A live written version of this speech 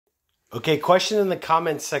Okay, question in the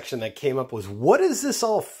comments section that came up was, what does this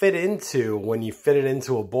all fit into when you fit it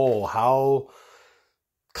into a bowl? How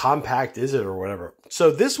compact is it or whatever?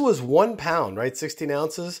 So this was 1 pound, right? 16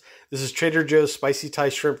 ounces. This is Trader Joe's Spicy Thai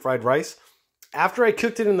Shrimp Fried Rice. After I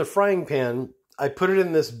cooked it in the frying pan, I put it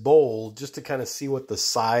in this bowl just to kind of see what the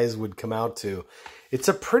size would come out to. It's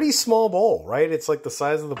a pretty small bowl, right? It's like the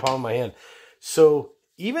size of the palm of my hand. So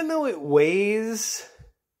even though it weighs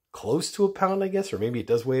close to a pound, I guess, or maybe it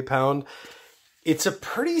does weigh a pound, it's a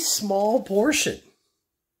pretty small portion,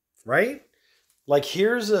 right? Like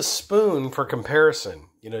here's a spoon for comparison,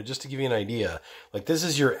 you know, just to give you an idea. Like this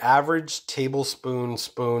is your average tablespoon,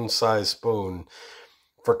 size spoon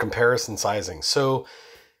for comparison sizing. So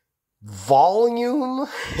volume,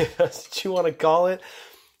 if that's what you want to call it,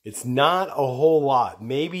 it's not a whole lot.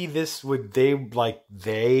 Maybe this would, they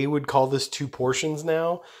would call this 2 portions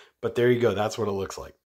now, but there you go. That's what it looks like.